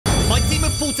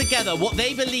pull together what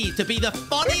they believe to be the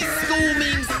funniest school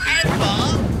memes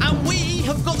ever, and we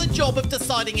have got the job of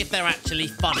deciding if they're actually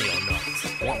funny or not.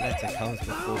 What letter comes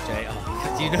before J?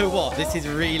 Oh, do you know what? This is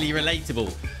really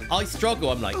relatable. I struggle.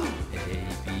 I'm like A,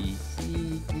 B,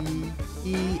 C, D,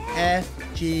 E,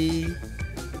 F, G,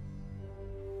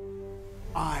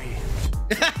 I.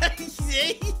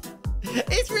 See?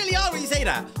 It's really hard when you say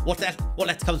that. What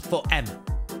letter comes before M?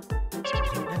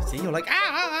 See, you're like,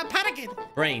 panicking.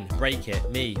 Brain, break it.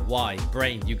 Me, why?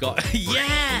 Brain, you got,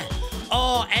 yeah.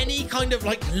 Oh, any kind of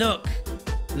like, look.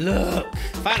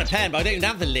 Found a pen, but I don't even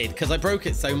have the lid because I broke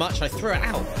it so much I threw it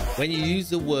out. When you use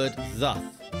the word thus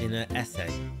in an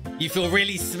essay, you feel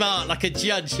really smart, like a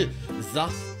judge.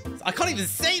 Thus. I can't even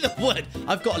say the word.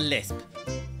 I've got a lisp.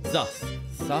 Thus.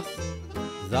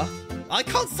 I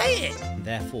can't say it.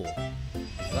 Therefore.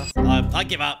 Thus. I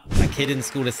give up. A kid in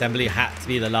school assembly had to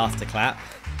be the last to clap.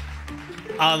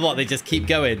 What? They just keep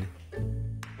going.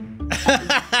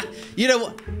 You know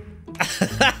what?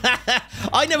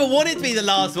 I never wanted to be the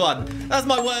last one. That's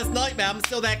my worst nightmare. I'm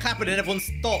still there clapping and everyone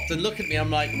stopped and look at me. I'm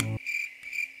like, I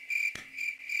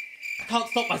can't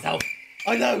stop myself.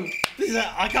 I know.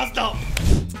 I can't stop.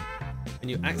 When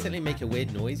you accidentally make a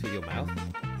weird noise with your mouth,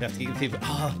 you have to give people,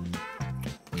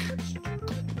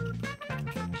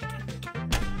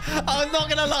 I'm not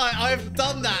gonna lie, I've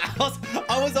done that.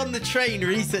 I was on the train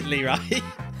recently, right?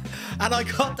 And I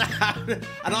got down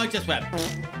and I just went,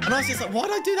 and I was just like, why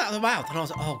did I do that with the mouth? And I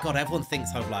was like, oh God, everyone thinks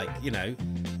I'm like, you know,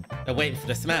 they're waiting for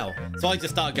the smell. So I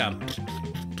just started going.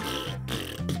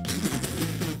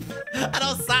 And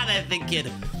I was sat there thinking,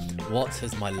 what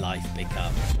has my life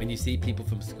become? When you see people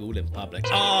from school in public.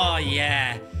 Oh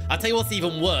yeah. I'll tell you what's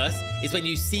even worse is when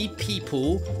you see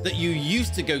people that you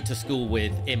used to go to school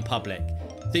with in public.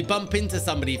 So you bump into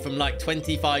somebody from like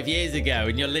 25 years ago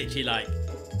and you're literally like,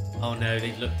 oh no,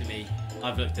 they've looked at me.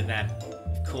 I've looked at them.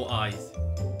 We've caught eyes.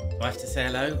 Do I have to say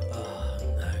hello? Oh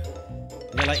no.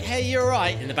 And they're like, hey, you're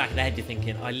right. In the back of the head, you're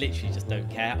thinking, I literally just don't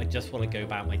care. I just want to go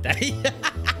about my day.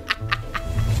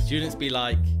 Students be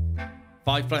like,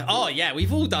 5 plus. Oh yeah,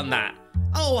 we've all done that.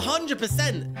 Oh,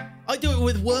 100%. I do it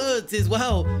with words as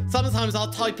well. Sometimes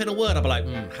I'll type in a word. I'll be like,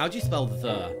 how do you spell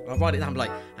the? I'll write it down. I'm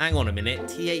like, hang on a minute.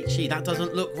 T-H-E. That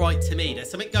doesn't look right to me. There's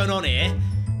something going on here.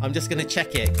 I'm just going to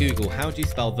check it. Google, how do you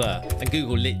spell the? And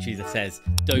Google literally just says,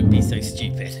 don't be so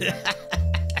stupid.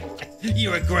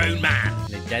 You're a grown man.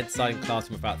 In a dead silent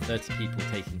classroom with about 30 people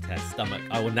taking tests. Stomach.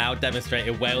 I will now demonstrate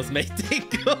a whale's mating.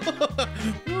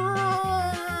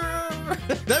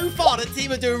 No far, the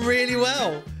team are doing really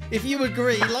well. If you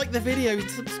agree, like the video,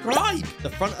 subscribe. The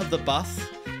front of the bus,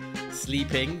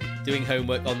 sleeping, doing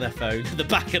homework on their phone. The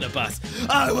back of the bus.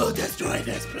 I will destroy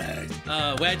this place.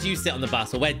 Where do you sit on the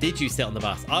bus? Or where did you sit on the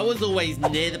bus? I was always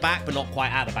near the back, but not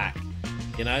quite at the back.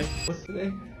 You know? What's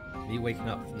today? Me waking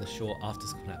up from the short after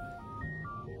school nap.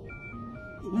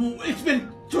 It's been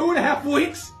 2.5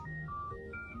 weeks.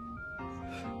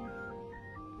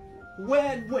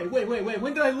 Wait,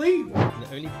 when did I leave? And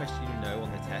the only question you know on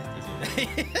the test is your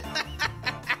name.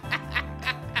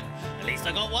 At least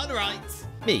I got one right.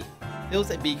 Me, fills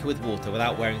a beaker with water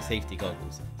without wearing safety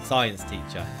goggles. Science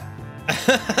teacher.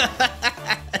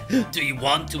 Do you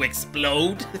want to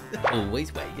explode?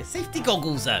 Always wear your safety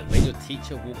goggles though. When your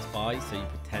teacher walks by so you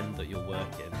pretend that you're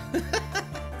working.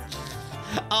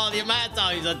 Oh, the amount of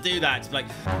times I do that. Just like,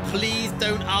 please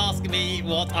don't ask me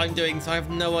what I'm doing, so I have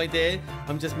no idea.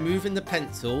 I'm just moving the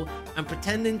pencil and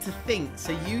pretending to think,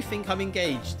 so you think I'm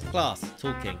engaged. Class,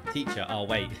 talking. Teacher, oh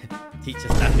wait. Teacher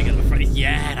standing at the front.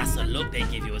 Yeah, that's the look they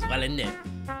give you as well, isn't it?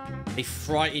 They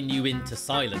frighten you into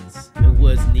silence. No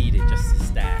words needed, just to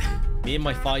stare. Me and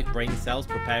my 5 brain cells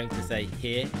preparing to say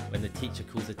here when the teacher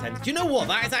calls attention. Do you know what?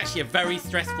 That is actually a very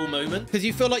stressful moment because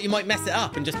you feel like you might mess it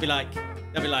up and just be like,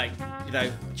 they'll be like, you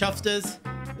know, Chuffsters.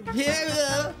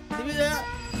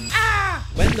 Ah!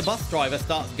 When the bus driver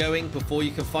starts going before you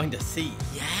can find a seat.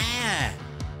 Yeah.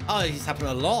 Oh, it's happened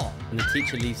a lot. And the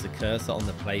teacher leaves the cursor on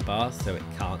the play bar so it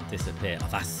can't disappear. Oh,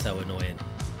 that's so annoying.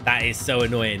 That is so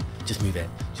annoying. Just move it.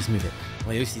 Just move it.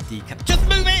 My OCD can't. Just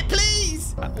move it,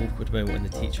 please! That awkward moment when the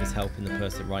teacher is helping the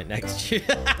person right next to you.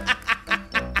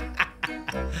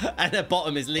 And the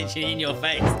bottom is literally in your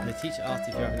face. And the teacher asks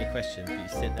if you have any questions, but you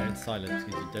sit there in silence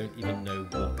because you don't even know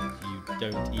what you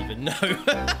don't even know.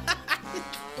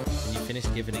 And you finish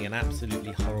giving an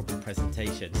absolutely horrible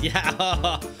presentation.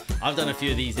 Yeah, I've done a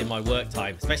few of these in my work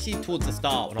time, especially towards the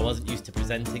start when I wasn't used to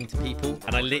presenting to people.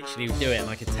 And I literally would do it and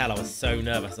I could tell I was so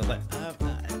nervous. I was like,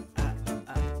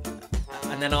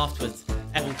 and then afterwards,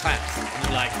 everyone claps. And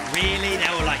you're like, really? They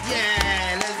were like,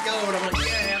 yeah, let's go. And I'm like,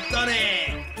 yeah, I've done it.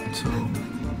 So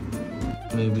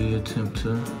maybe attempt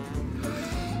to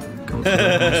come from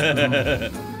the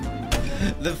hospital.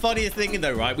 The funniest thing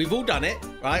though, right? We've all done it,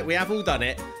 right? We have all done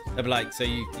it. They'll be like, so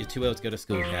you're too ill to go to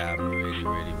school? Yeah, I'm really,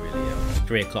 really, really ill.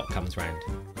 3 o'clock comes round.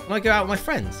 And I go out with my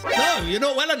friends. No, you're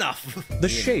not well enough. The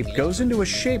shape goes into a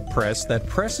shape press that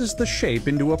presses the shape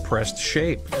into a pressed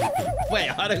shape. Wait,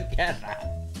 I don't get that.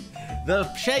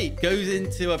 The shape goes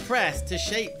into a press to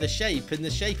shape the shape in the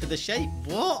shape of the shape.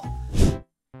 What?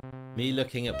 Me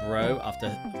looking at bro after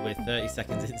we're 30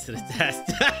 seconds into the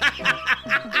test.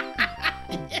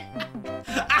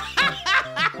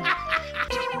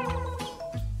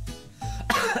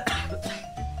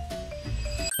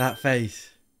 That face.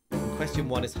 Question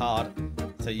 1 is hard,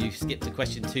 so you skip to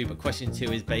question 2, but question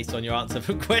 2 is based on your answer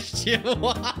for question 1.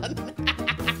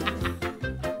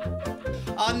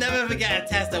 I'll never forget a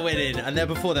test I went in, and then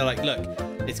before they're like, look,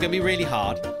 it's going to be really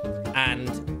hard, and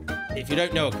if you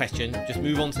don't know a question, just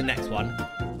move on to the next one,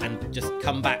 and just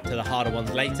come back to the harder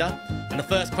ones later. And the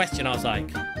first question, I was like,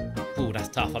 oh, that's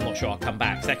tough, I'm not sure I'll come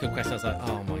back. Second question, I was like,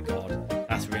 oh my God,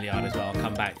 that's really hard as well, I'll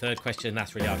come back. Third question,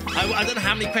 that's really hard. I don't know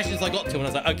how many questions I got to, and I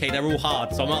was like, okay, they're all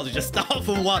hard, so I might as well just start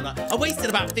from one. I wasted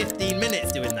about 15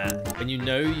 minutes doing that. When you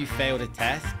know you failed a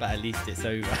test, but at least it's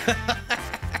over.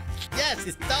 Yes,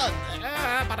 it's done.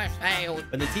 But I failed.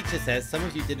 When the teacher says, some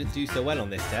of you didn't do so well on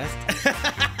this test.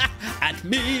 And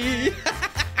me.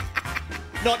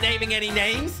 Not naming any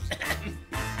names.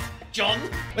 John.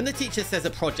 When the teacher says a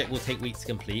project will take weeks to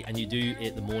complete and you do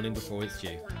it the morning before it's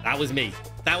due. That was me.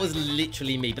 That was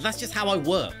literally me. But that's just how I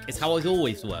work. It's how I've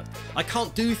always worked. I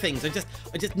can't do things. I just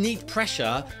need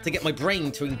pressure to get my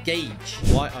brain to engage.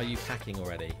 Why are you packing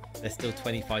already? There's still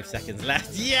 25 seconds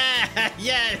left.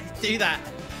 Yeah, do that.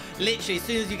 Literally, as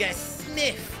soon as you get a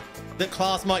sniff that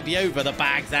class might be over, the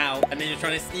bag's out, and then you're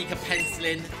trying to sneak a pencil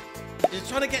in. You're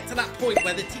trying to get to that point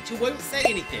where the teacher won't say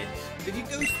anything. If you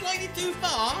go slightly too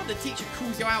far, the teacher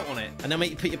calls you out on it. And they'll make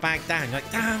you put your bag down. You're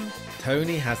like, damn.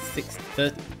 Tony has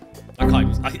 30...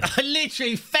 I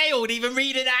literally failed even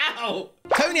reading it out.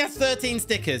 Tony has 13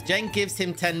 stickers. Jen gives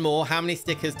him 10 more. How many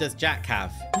stickers does Jack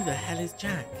have? Who the hell is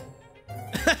Jack?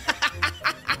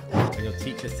 When your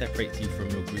teacher separates you from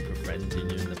your group of friends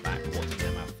and you're in the back watching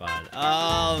them have fun.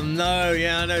 Oh, no.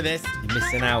 Yeah, I know this. You're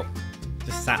missing out.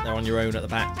 Just sat there on your own at the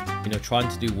back. You know, trying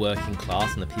to do work in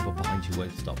class and the people behind you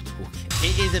won't stop talking.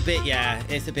 It is a bit, yeah,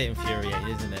 it's a bit infuriating,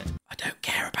 isn't it? I don't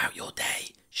care about your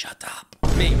day. Shut up.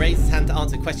 Me, raises hand to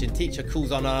answer question. Teacher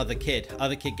calls on another kid.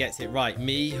 Other kid gets it right.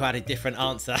 Me, who had a different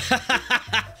answer.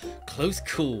 Close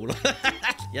call.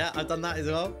 Yeah, I've done that as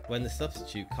well. When the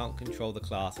substitute can't control the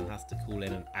class and has to call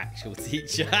in an actual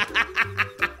teacher.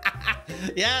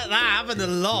 Yeah, that happened a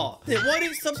lot. Why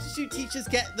don't substitute teachers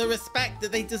get the respect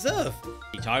that they deserve?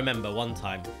 I remember one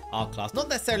time, our class, not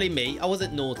necessarily me, I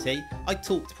wasn't naughty. I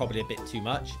talked probably a bit too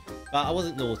much, but I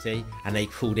wasn't naughty. And they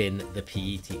called in the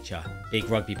PE teacher, big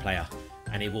rugby player.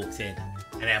 And he walks in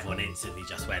and everyone instantly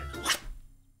just went, what?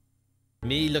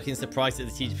 Me looking surprised at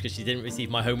the teacher because she didn't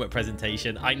receive my homework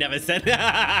presentation. I never said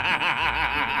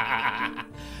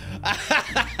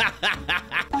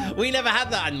We never had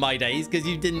that in my days because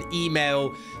you didn't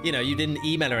email, you know, you didn't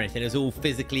email or anything. It was all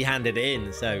physically handed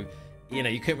in. So, you know,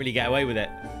 you couldn't really get away with it.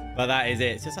 But that is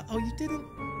it. It's just like, oh, you didn't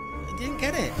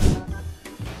get it.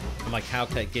 And my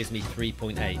calculator gives me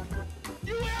 3.8.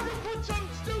 You ever put some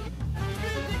stupid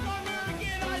music on there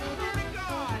again? I swear to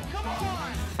God, come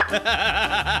on.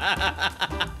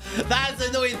 That's the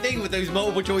annoying thing with those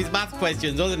multiple choice math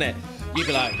questions, wasn't it? You'd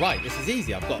be like, right, this is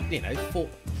easy. I've got, you know, 4.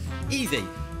 Easy.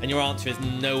 And your answer is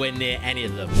nowhere near any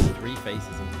of them. 3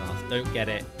 faces in class. Don't get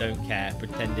it. Don't care.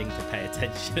 Pretending to pay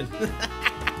attention.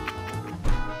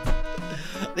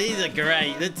 These are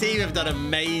great. The team have done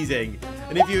amazing.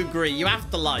 And if you agree, you have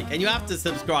to like and you have to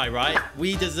subscribe, right?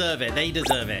 We deserve it. They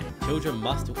deserve it. Children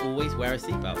must always wear a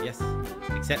seatbelt. Yes.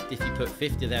 Except if you put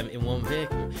 50 of them in one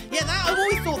vehicle. Yeah, I've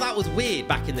always thought that was weird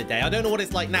back in the day. I don't know what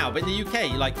it's like now, but in the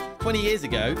UK, like 20 years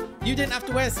ago, you didn't have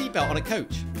to wear a seatbelt on a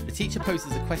coach. The teacher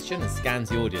poses a question and scans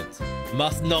the audience.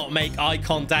 Must not make eye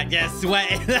contact. Yeah,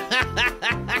 sweating.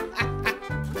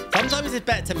 Sometimes it's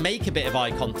better to make a bit of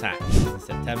eye contact. In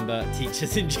September,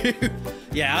 teachers in June.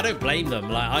 Yeah, I don't blame them.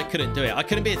 Like, I couldn't do it. I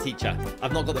couldn't be a teacher.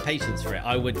 I've not got the patience for it.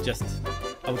 I would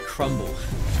crumble.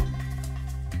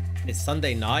 It's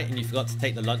Sunday night and you forgot to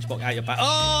take the lunchbox out your bag.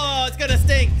 Oh, it's gonna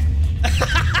stink.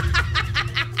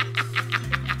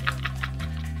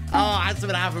 Oh, I had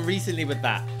something happen recently with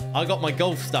that. I got my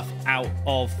golf stuff out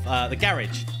of the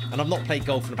garage and I've not played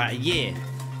golf in about a year.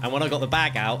 And when I got the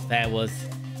bag out, there was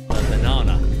a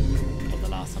banana from the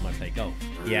last time I played golf.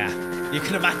 Yeah, you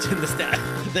can imagine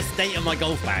the state of my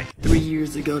golf bag. 3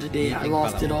 years ago today, I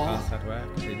lost it all. I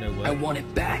I want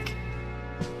it back.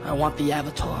 I want the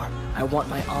avatar. I want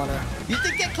my honor. You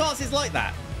did get classes like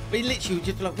that. We literally would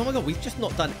just be like, oh my God, we've just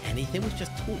not done anything. We've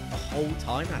just taught the whole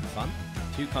time, had fun.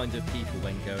 Two kinds of people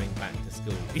when going back to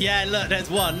school. Yeah, look, there's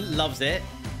one, loves it.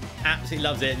 Absolutely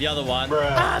loves it. The other one,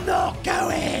 I'm not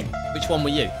going. Which one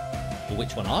were you? Or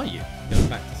which one are you? Going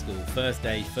back to school, first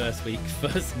day, first week,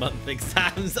 first month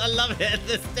exams. I love it.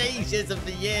 The stages of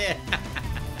the year.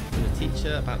 The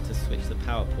teacher about to switch the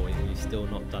PowerPoint and you've still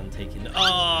not done taking. Oh,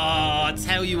 I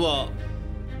tell you what,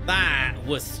 that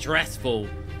was stressful.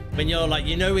 When you're like,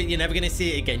 you know you're never going to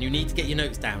see it again. You need to get your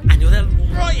notes down. And you're there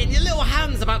writing, your little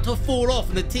hand's about to fall off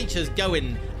and the teacher's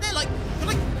going. They're like,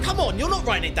 come on, you're not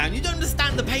writing it down. You don't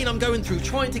understand the pain I'm going through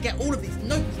trying to get all of these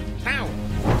notes down.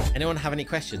 Anyone have any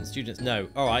questions? Students, no.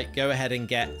 All right, go ahead and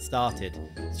get started.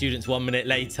 Students, 1 minute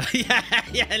later.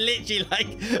 yeah, literally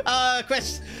like,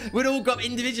 questions would all go up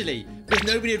individually because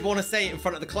nobody would want to say it in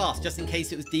front of the class just in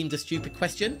case it was deemed a stupid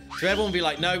question. So everyone would be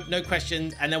like, no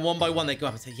questions. And then one by one, they go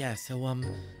up and say, yeah, so,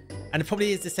 and it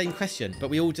probably is the same question, but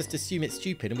we all just assume it's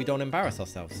stupid and we don't embarrass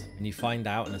ourselves. And you find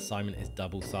out an assignment is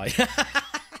double-sided.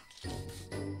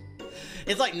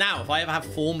 It's like now, if I ever have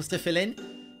forms to fill in,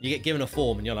 you get given a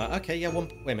form and you're like, okay, yeah,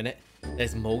 wait a minute.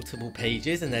 There's multiple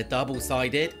pages and they're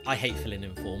double-sided. I hate filling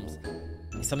in forms.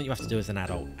 It's something you have to do as an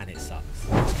adult and it sucks.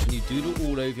 And you doodle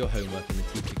all over your homework and the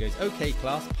teacher goes, okay,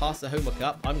 class, pass the homework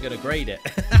up. I'm going to grade it.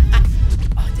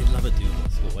 I did love a doodle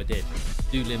at school. I did.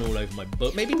 Doodling all over my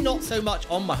book. Maybe not so much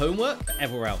on my homework, but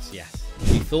everywhere else, yes.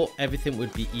 We thought everything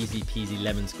would be easy peasy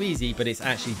lemon squeezy, but it's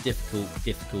actually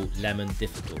difficult, lemon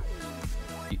difficult.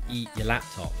 You eat your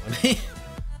laptop. I mean,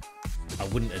 I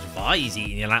wouldn't advise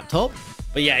eating your laptop.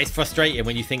 But yeah, it's frustrating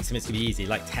when you think something's going to be easy,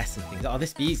 like tests and things. Oh,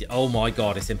 this be easy. Oh my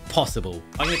God, it's impossible.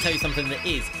 I'm going to tell you something that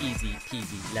is easy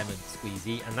peasy lemon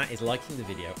squeezy, and that is liking the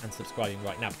video and subscribing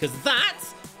right now, because that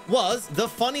was the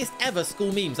funniest ever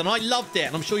school memes, and I loved it,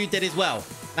 and I'm sure you did as well.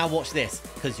 Now watch this,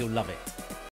 because you'll love it.